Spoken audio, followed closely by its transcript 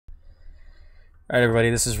Alright everybody,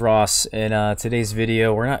 this is Ross. In today's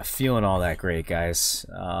video, we're not feeling all that great, guys.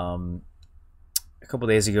 A couple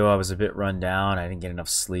days ago I was a bit run down. I didn't get enough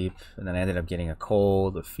sleep, and then I ended up getting a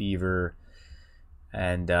cold, a fever,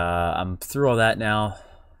 and I'm through all that now,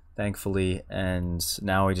 thankfully, and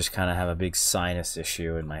now we just kind of have a big sinus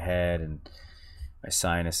issue in my head and my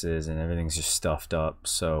sinuses, and everything's just stuffed up.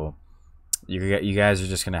 So you guys are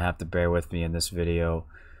just going to have to bear with me in this video.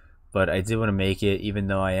 But I did want to make it, even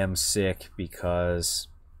though I am sick, because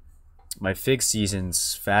my fig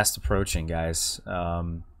season's fast approaching, guys.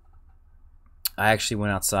 I actually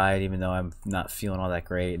went outside, even though I'm not feeling all that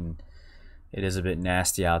great, and it is a bit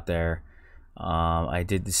nasty out there. I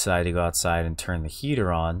did decide to go outside and turn the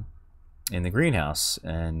heater on in the greenhouse,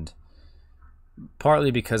 and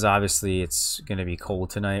partly because obviously it's going to be cold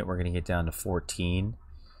tonight. We're going to get down to 14.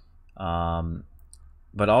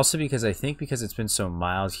 But also because I think because it's been so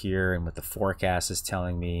mild here, and what the forecast is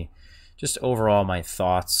telling me, just overall my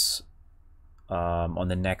thoughts on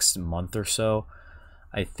the next month or so,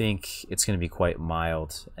 I think it's going to be quite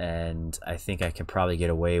mild, and I think I can probably get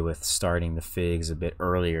away with starting the figs a bit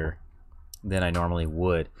earlier than I normally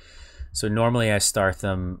would. So normally I start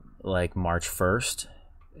them like March 1st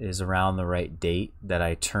is around the right date that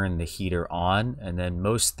I turn the heater on, and then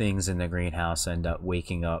most things in the greenhouse end up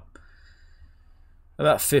waking up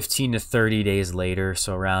about 15 to 30 days later,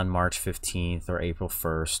 so around March 15th or April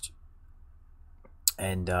 1st.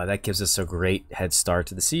 And that gives us a great head start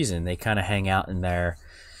to the season. They kind of hang out in there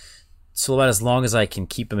so about as long as I can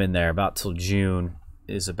keep them in there. About till June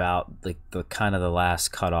is about like the kind of the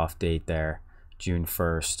last cutoff date there, June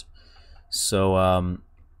 1st. So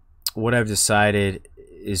what I've decided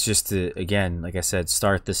is just to, again, like I said,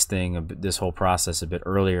 start this whole process a bit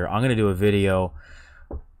earlier. I'm going to do a video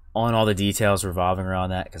on all the details revolving around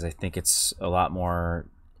that, because I think it's a lot more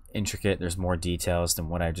intricate. There's more details than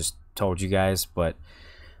what I just told you guys, but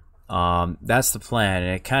that's the plan.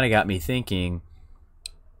 And it kind of got me thinking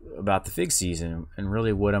about the fig season and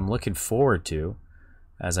really what I'm looking forward to.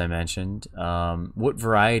 As I mentioned, what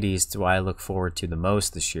varieties do I look forward to the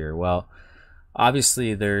most this year? Well,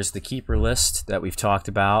 obviously there's the keeper list that we've talked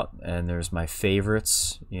about, and there's my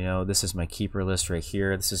favorites. You know, this is my keeper list right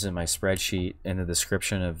here. This is in my spreadsheet in the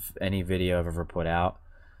description of any video I've ever put out.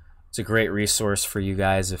 It's a great resource for you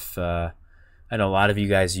guys if I know a lot of you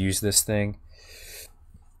guys use this thing,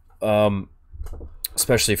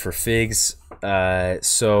 especially for figs.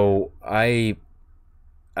 So I've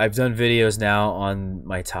done videos now on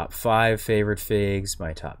my top 5 favorite figs,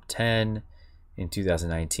 my top 10 in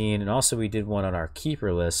 2019, and also we did one on our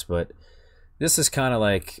keeper list. But this is kind of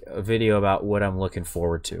like a video about what I'm looking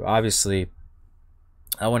forward to. Obviously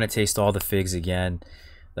I want to taste all the figs again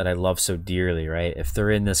that I love so dearly, right? If they're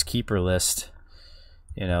in this keeper list,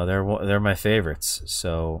 you know, they're my favorites.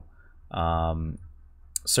 So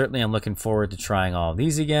certainly I'm looking forward to trying all of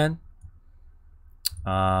these again.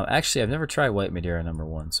 Actually, I've never tried White Madeira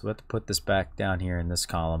 #1, so we have to put this back down here in this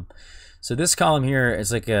column. So this column here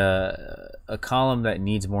is like a column that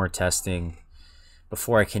needs more testing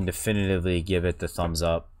before I can definitively give it the thumbs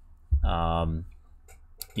up.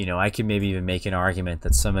 You know, I could maybe even make an argument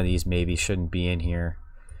that some of these maybe shouldn't be in here.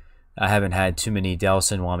 I haven't had too many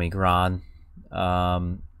Delson Wami Gran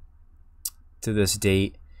to this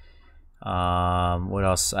date. What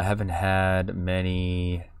else? I haven't had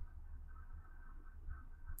many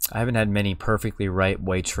Perfectly Right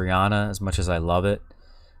White Triana, as much as I love it.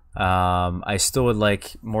 I still would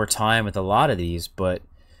like more time with a lot of these, but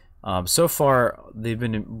so far they've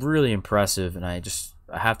been really impressive, and I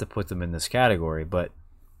have to put them in this category. But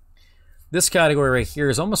this category right here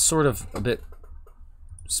is almost sort of a bit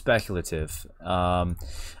speculative. I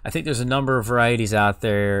think there's a number of varieties out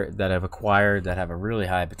there that I've acquired that have a really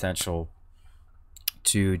high potential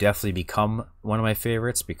to definitely become one of my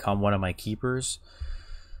favorites, become one of my keepers.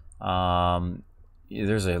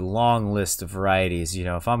 There's a long list of varieties. You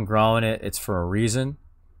know, if I'm growing it, it's for a reason.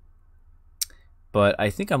 But I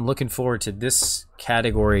think I'm looking forward to this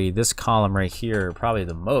category, this column right here, probably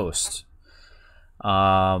the most.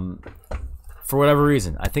 For whatever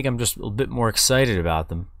reason, I think I'm just a bit more excited about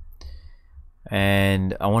them.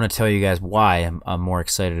 And I want to tell you guys why I'm more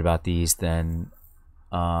excited about these than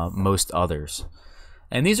most others.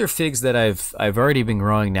 And these are figs that I've already been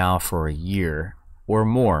growing now for a year or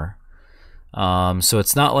more. So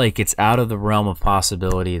it's not like it's out of the realm of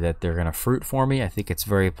possibility that they're going to fruit for me. I think it's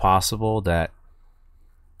very possible that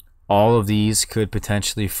all of these could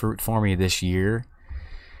potentially fruit for me this year.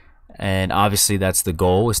 And obviously that's the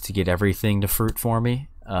goal, is to get everything to fruit for me.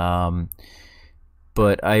 But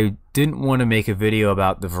I didn't want to make a video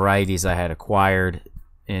about the varieties I had acquired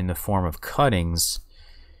in the form of cuttings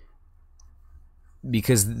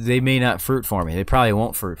because they may not fruit for me. They probably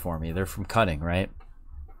won't fruit for me. They're from cutting, right?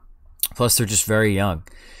 Plus, they're just very young.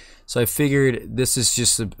 So I figured this is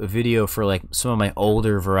just a video for like some of my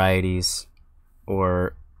older varieties,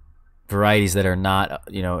 or varieties that are not,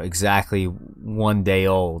 you know, exactly 1 day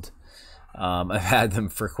old. I've had them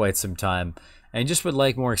for quite some time, and just would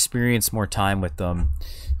like more experience, more time with them.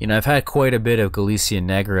 You know, I've had quite a bit of Galicia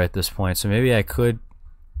Negra at this point, so maybe I could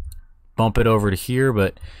bump it over to here.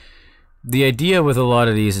 But the idea with a lot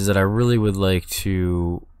of these is that I really would like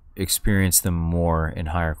to experience them more in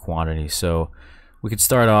higher quantity. So we could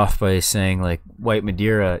start off by saying, like, White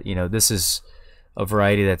Madeira, you know, this is a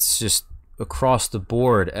variety that's just across the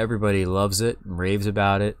board, everybody loves it and raves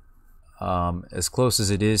about it. As close as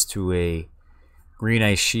it is to a green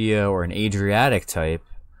Ischia or an Adriatic type,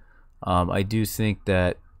 I do think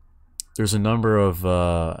that there's a number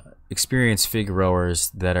of experienced fig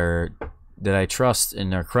growers that I trust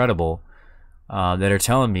and are credible, that are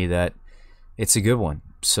telling me that it's a good one.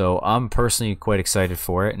 So I'm personally quite excited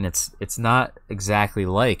for it, and it's not exactly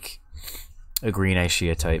like a green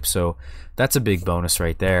Ischia type, so that's a big bonus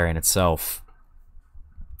right there in itself.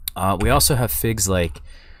 We also have figs like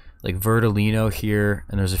Verdolino here,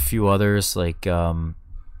 and there's a few others like San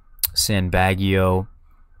Baggio,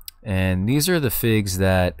 and these are the figs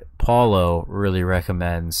that Paulo really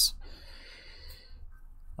recommends.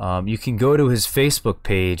 You can go to his Facebook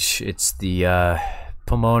page. It's the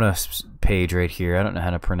Pomona page right here. I don't know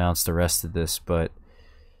how to pronounce the rest of this, but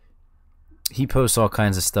he posts all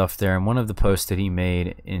kinds of stuff there, and one of the posts that he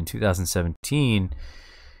made in 2017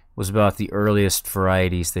 was about the earliest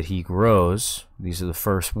varieties that he grows. These are the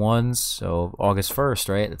first ones, so August 1st,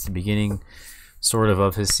 right? That's the beginning sort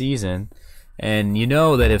of his season. And you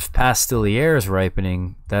know that if Pastilliere is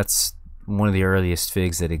ripening, that's one of the earliest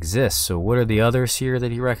figs that exists. So what are the others here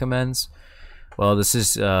that he recommends? Well, this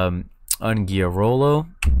is Unguiarolo.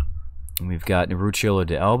 And we've got Nerucciolo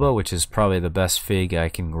d'Elba, which is probably the best fig I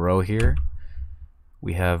can grow here.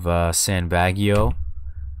 We have San Baggio,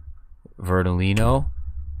 Verdolino,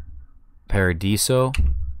 Paradiso,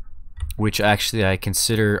 which actually I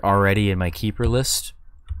consider already in my keeper list.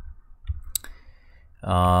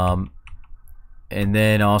 And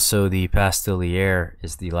then also the Pastilliere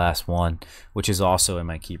is the last one, which is also in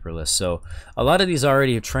my keeper list. So a lot of these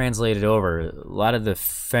already have translated over. A lot of the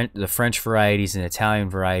French varieties and Italian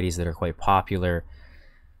varieties that are quite popular,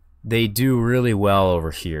 they do really well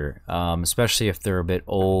over here, especially if they're a bit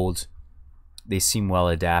old. They seem well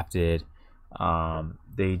adapted.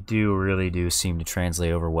 They really do seem to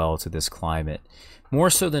translate over well to this climate, more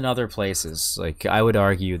so than other places. Like, I would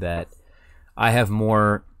argue that I have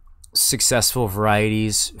more successful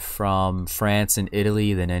varieties from France and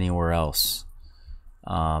Italy than anywhere else,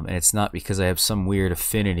 and it's not because I have some weird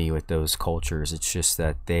affinity with those cultures. It's just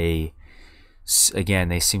that they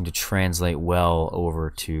seem to translate well over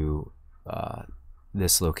to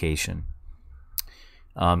this location.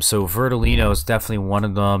 So Verdolino is definitely one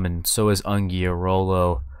of them, and so is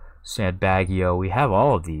Unguiarolo, San Baggio. We have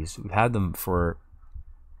all of these. We've had them for,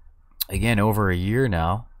 again, over a year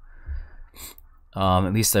now.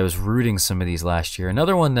 At least I was rooting some of these last year.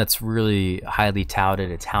 Another one that's really highly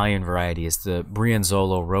touted Italian variety is the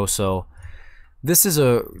Brianzolo Rosso. This is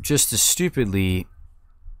just a stupidly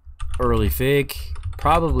early fig,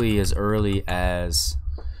 probably as early as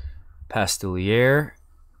Pastilliere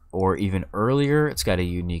or even earlier. It's got a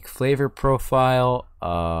unique flavor profile,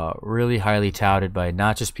 really highly touted by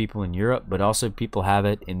not just people in Europe, but also people have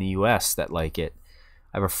it in the US that like it.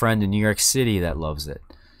 I have a friend in New York City that loves it.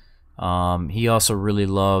 He also really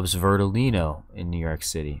loves Verdolino in New York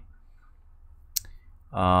City.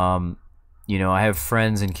 You know, I have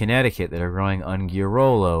friends in Connecticut that are growing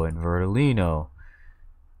Unguiarolo and Verdolino,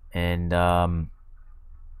 and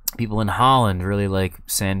people in Holland really like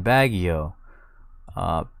San Baggio.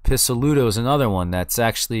 Pisaluto is another one that's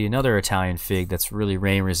actually another Italian fig that's really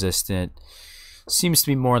rain resistant. Seems to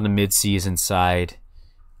be more on the mid-season side,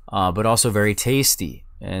 but also very tasty.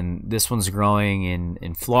 And this one's growing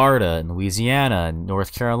in Florida and Louisiana and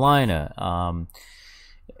North Carolina,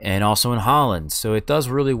 and also in Holland. So it does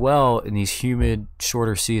really well in these humid,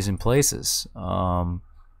 shorter season places. You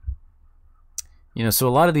know, so a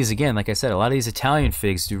lot of these, again, like I said, a lot of these Italian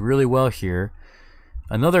figs do really well here.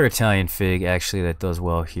 Another Italian fig, actually, that does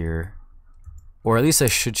well here, or at least I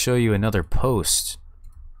should show you another post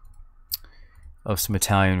of some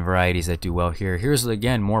Italian varieties that do well here. Here's,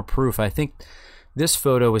 again, more proof. I think this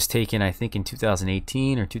photo was taken, I think, in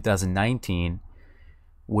 2018 or 2019,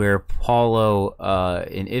 where Paulo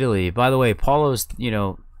in Italy. By the way, Paulo's, you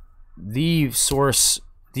know, the source,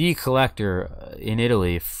 the collector in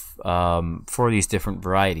Italy for these different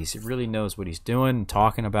varieties. He really knows what he's doing and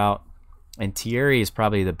talking about. And Thierry is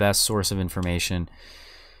probably the best source of information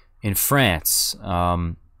in France.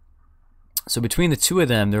 So between the two of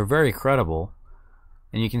them, they're very credible.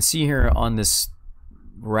 And you can see here on this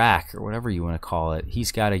rack, or whatever you want to call it,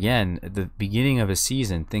 he's got, again, at the beginning of his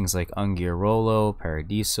season, things like Unghiarolo,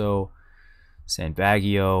 Paradiso, San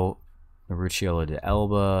Baggio, Marucciolo de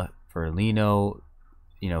Elba, Verlino,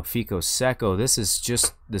 Fico Secco. This is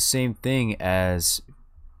just the same thing as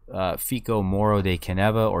Fico Moro de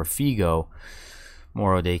Caneva, or Figo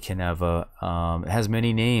Moro de Caneva. It has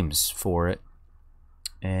many names for it,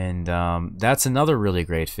 and that's another really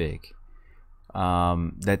great fig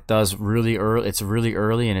that does really early. It's really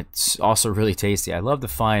early, and it's also really tasty. I'd love to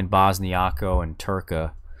find Bosniaco and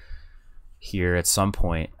Turca here at some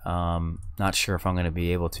point. Not sure if I'm going to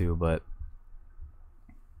be able to, but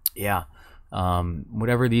yeah,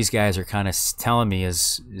 whatever these guys are kind of telling me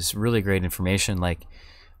is really great information. Like,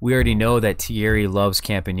 we already know that Thierry loves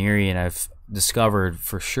Campanieri, and I've discovered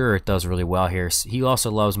for sure it does really well here. He also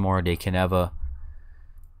loves Moro de Caneva.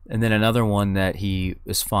 And then another one that he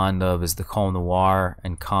is fond of is the Col Noir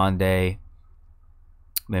and Conde,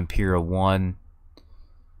 Lampira 1.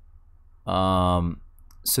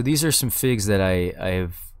 So these are some figs that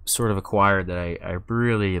I've sort of acquired that I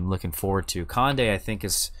really am looking forward to. Conde, I think,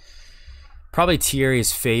 is probably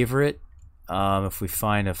Thierry's favorite. If we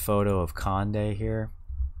find a photo of Conde here,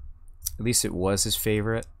 at least it was his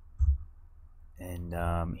favorite,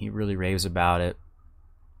 and he really raves about it.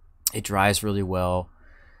 It dries really well.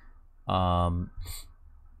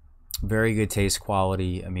 Very good taste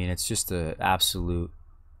quality. I mean, it's just an absolute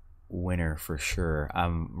winner for sure.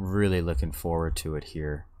 I'm really looking forward to it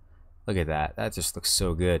here. Look at that. That just looks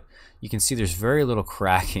so good. You can see there's very little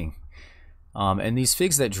cracking. And these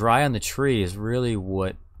figs that dry on the tree is really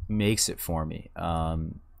what makes it for me.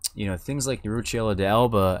 Things like Marucciolo de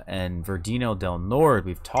Elba and Verdino del Nord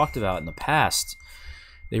we've talked about in the past.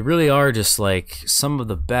 They really are just like some of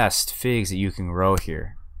the best figs that you can grow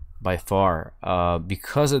here by far,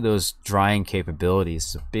 because of those drying capabilities.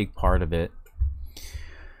 Is a big part of it.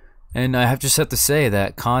 And I just have to say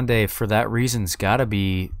that Conde, for that reason, has got to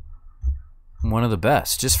be one of the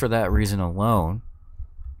best, just for that reason alone.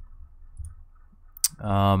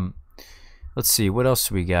 Let's see, what else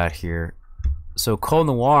do we got here? So Col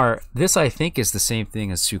Noir, this I think is the same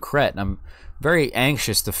thing as Sucrette, and I'm very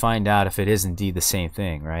anxious to find out if it is indeed the same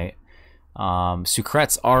thing, right?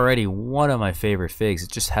 Sucrette's already one of my favorite figs. It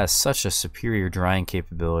just has such a superior drying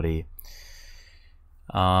capability.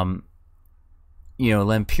 Lampiro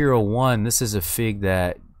 1, this is a fig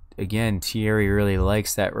that, again, Thierry really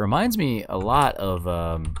likes. That reminds me a lot of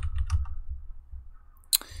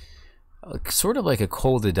sort of like a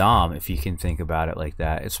Col de Dame, if you can think about it like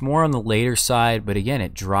that. It's more on the later side, but again,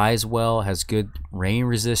 it dries well, has good rain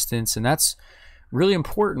resistance, and that's really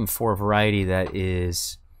important for a variety that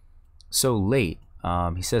is so late.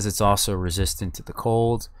 He says it's also resistant to the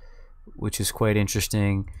cold, which is quite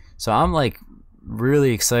interesting. So I'm like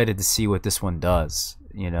really excited to see what this one does.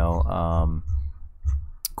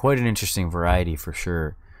 Quite an interesting variety for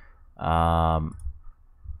sure.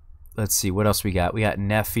 Let's see what else we got. We got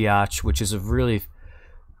Nefiach, which is a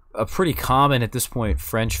pretty common at this point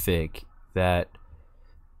French fig that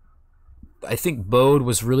I think Bode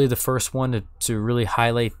was really the first one to really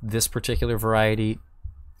highlight this particular variety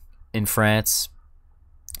in France.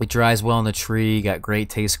 It dries well in the tree, got great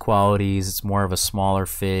taste qualities. It's more of a smaller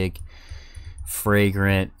fig,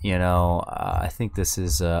 fragrant. I think this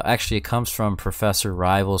is actually, it comes from Professor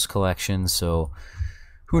Rival's collection, so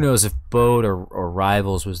who knows if Bode or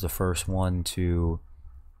Rivals was the first one to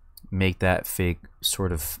make that fig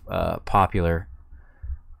sort of popular.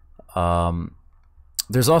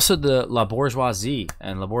 There's also the La Bourgeoisie,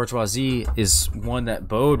 and La Bourgeoisie is one that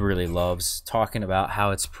Bode really loves, talking about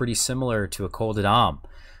how it's pretty similar to a Col de Dame,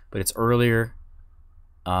 but it's earlier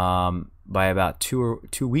by about two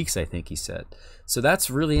weeks, I think he said. So that's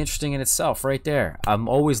really interesting in itself right there. I'm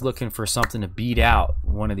always looking for something to beat out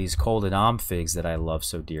one of these Col de Dame figs that I love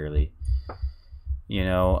so dearly.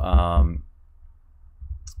 Who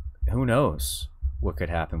knows what could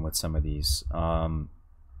happen with some of these.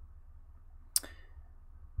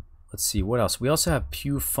 Let's see what else. We also have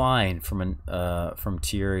Pew Fine from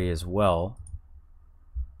Thierry as well,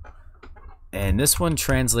 and this one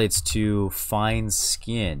translates to fine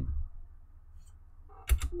skin.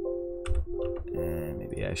 And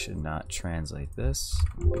maybe I should not translate this.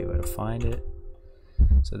 I'll be able to find it.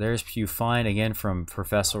 So there's Pew Fine again from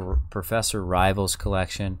Professor Rival's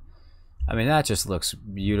collection. I mean, that just looks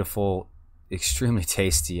beautiful, extremely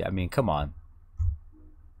tasty. I mean, come on,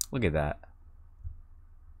 look at that.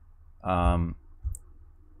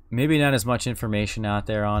 Maybe not as much information out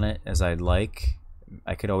there on it as I'd like.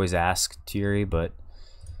 I could always ask Thierry, but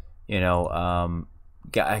you know,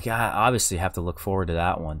 I obviously have to look forward to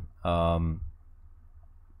that one.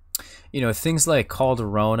 You know, things like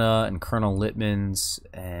Calderona and Colonel Littman's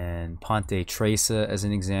and Ponte Tresa, as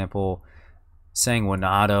an example,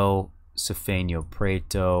 Sanguinato, Safenio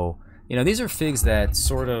Preto. You know, these are figs that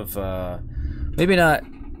sort of maybe not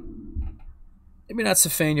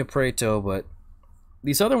Safenio Preto, but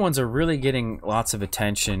these other ones are really getting lots of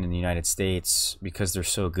attention in the United States because they're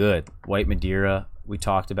so good. White Madeira, we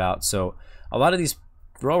talked about. So a lot of these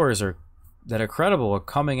growers that are credible are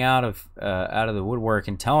coming out of the woodwork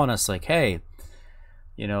and telling us, like, hey,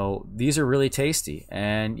 you know, these are really tasty.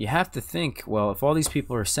 And you have to think, well, if all these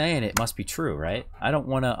people are saying it, it must be true, right? I don't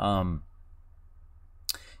want to,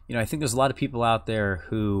 you know, I think there's a lot of people out there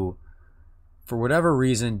who, for whatever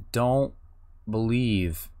reason, don't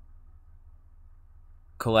believe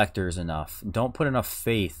collectors enough, don't put enough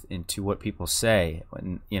faith into what people say.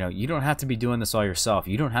 When, you know, you don't have to be doing this all yourself.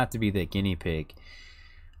 You don't have to be the guinea pig.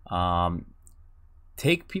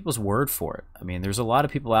 Take people's word for it. I mean, there's a lot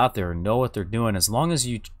of people out there who know what they're doing. As long as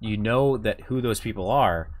you know that who those people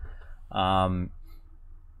are,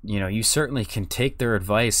 you know, you certainly can take their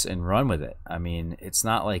advice and run with it. I mean, it's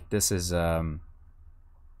not like this is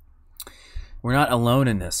we're not alone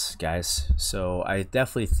in this, guys. So I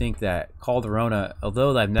definitely think that Calderona,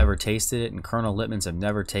 although I've never tasted it, and Colonel Littman's I've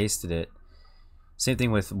never tasted it. Same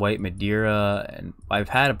thing with White Madeira, and I've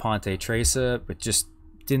had a Ponte Tresa, but just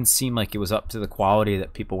didn't seem like it was up to the quality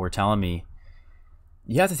that people were telling me.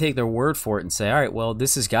 You have to take their word for it and say, all right, well,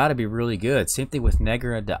 this has got to be really good. Same thing with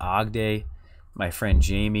Negra de Agde. My friend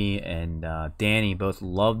Jamie and Danny both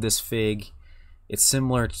love this fig. It's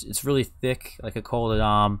similar. It's really thick, like a Col de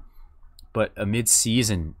Dame, but a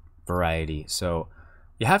mid-season variety. So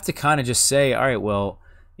you have to kind of just say, all right, well,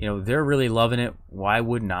 you know, they're really loving it. Why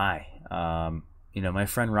wouldn't I? You know, my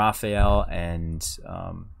friend Raphael and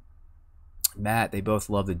Matt, they both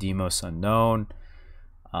love the Demos Unknown.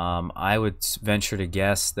 I would venture to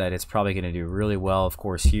guess that it's probably going to do really well, of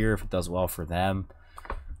course, here, if it does well for them.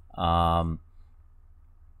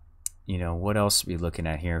 You know, what else are we looking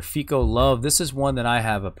at here? Fico Love, this is one that I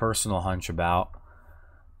have a personal hunch about.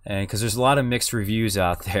 And because there's a lot of mixed reviews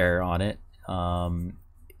out there on it.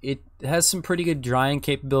 It has some pretty good drying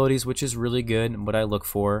capabilities, which is really good and what I look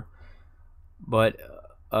for. But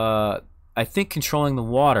I think controlling the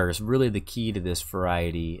water is really the key to this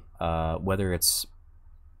variety. Whether it's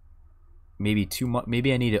maybe too much,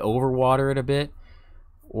 maybe I need to overwater it a bit,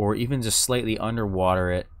 or even just slightly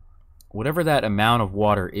underwater it. Whatever that amount of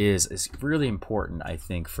water is really important, I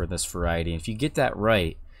think, for this variety. And if you get that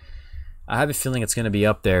right, I have a feeling it's going to be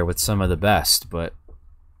up there with some of the best, but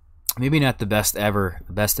maybe not the best ever,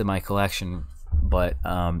 the best in my collection, but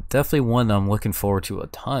definitely one that I'm looking forward to a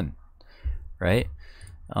ton, right?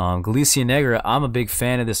 Galicia Negra, I'm a big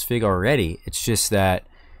fan of this fig already. It's just that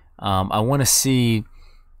I want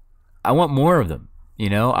more of them, you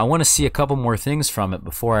know? I want to see a couple more things from it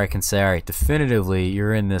before I can say, all right, definitively,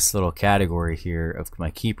 you're in this little category here of my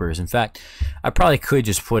keepers. In fact, I probably could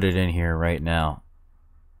just put it in here right now.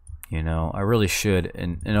 You know, I really should,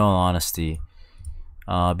 in all honesty,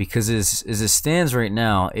 because as it stands right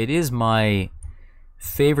now, it is my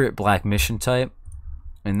favorite black mission type,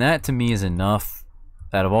 and that to me is enough.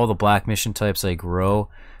 Out of all the black mission types I grow,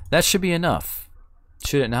 that should be enough,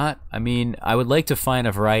 should it not? I mean, I would like to find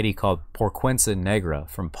a variety called Porquenza Negra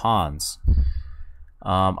from Pons.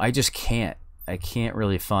 I just can't. I can't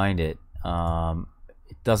really find it.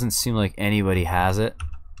 It doesn't seem like anybody has it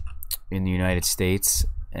in the United States.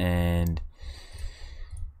 And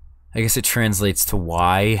I guess it translates to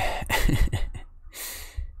why.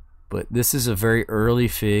 But this is a very early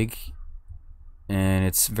fig, and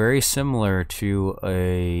it's very similar to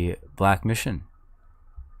a black mission.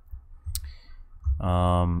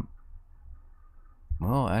 Well,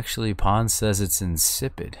 actually, Pond says it's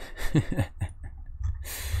insipid.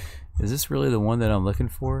 Is this really the one that I'm looking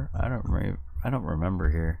for? I don't remember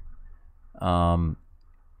here.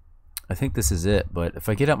 I think this is it, but if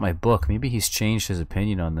I get out my book, maybe he's changed his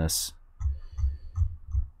opinion on this.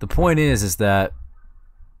 The point is that,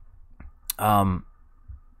 you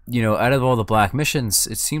know, out of all the black missions,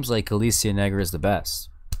 it seems like Galicia Negra is the best.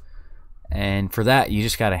 And for that, you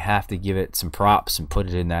just have to give it some props and put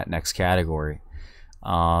it in that next category.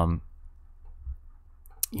 You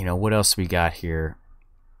know, what else we got here?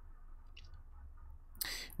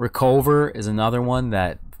 Reculver is another one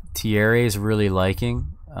that Thierry is really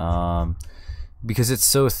liking. Because it's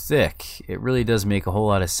so thick, it really does make a whole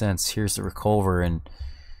lot of sense. Here's the Reculver, and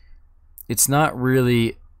it's not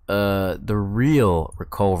really the real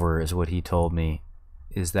Reculver is what he told me.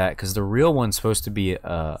 Is that because the real one's supposed to be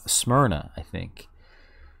Smyrna, I think.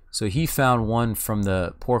 So he found one from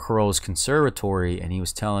the Porcarolles Conservatory, and he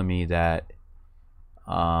was telling me that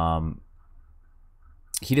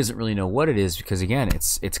he doesn't really know what it is because, again,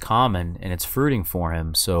 it's common and it's fruiting for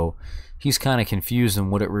him. So he's kind of confused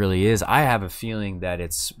on what it really is. I have a feeling that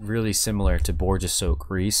it's really similar to Borges Oak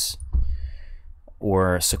Grease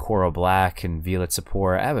or Socorro Black and Violet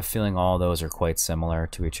Sapor. I have a feeling all those are quite similar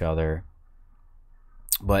to each other.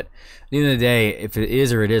 But at the end of the day, if it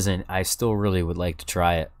is or it isn't, I still really would like to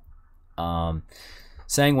try it.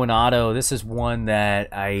 Sanguinato, this is one that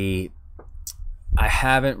I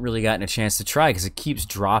haven't really gotten a chance to try because it keeps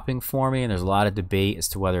dropping for me, and there's a lot of debate as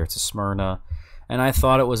to whether it's a Smyrna. And I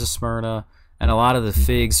thought it was a Smyrna, and a lot of the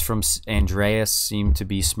figs from Andreas seem to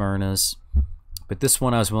be Smyrnas. But this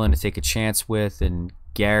one I was willing to take a chance with, and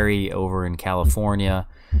Gary over in California,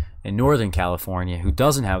 in Northern California, who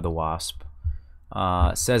doesn't have the wasp,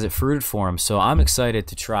 says it fruited for him. So I'm excited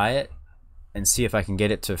to try it and see if I can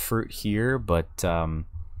get it to fruit here. But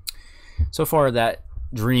so far that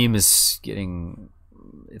dream is getting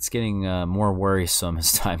more worrisome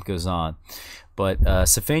as time goes on. But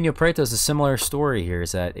Safenio Preto is a similar story here,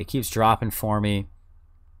 is that it keeps dropping for me.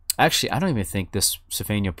 Actually, I don't even think this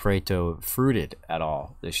Safenio Preto fruited at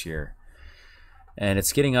all this year. And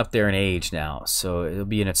it's getting up there in age now, so it'll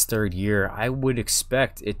be in its 3rd year. I would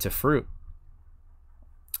expect it to fruit.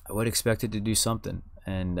 I would expect it to do something.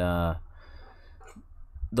 And the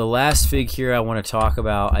last fig here I want to talk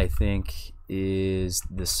about, I think, is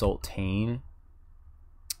the Sultane.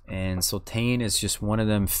 And Sultane is just one of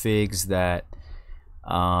them figs that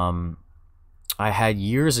I had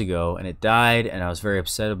years ago, and it died, and I was very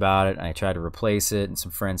upset about it. And I tried to replace it, and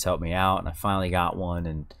some friends helped me out, and I finally got one.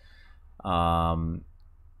 And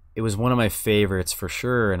it was one of my favorites for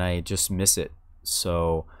sure, and I just miss it.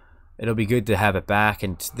 So it'll be good to have it back,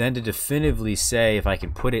 and then to definitively say if I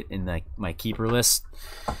can put it in my keeper list.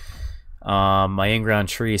 My in-ground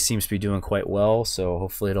tree seems to be doing quite well, so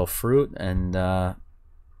hopefully it'll fruit, and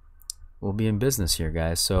we'll be in business here,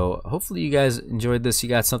 guys. So hopefully you guys enjoyed this. You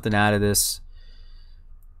got something out of this.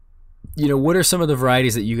 You know, what are some of the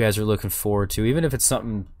varieties that you guys are looking forward to? Even if it's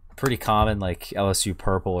something pretty common like LSU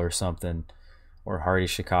Purple or something, or Hardy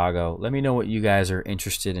Chicago. Let me know what you guys are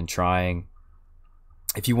interested in trying.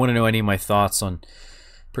 If you want to know any of my thoughts on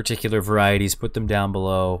particular varieties, put them down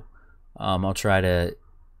below. I'll try to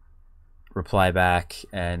reply back.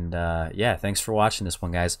 And yeah, thanks for watching this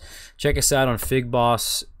one, guys. Check us out on Fig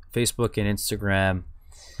Boss, Facebook, and Instagram.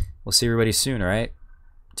 We'll see everybody soon, all right?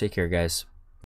 Take care, guys.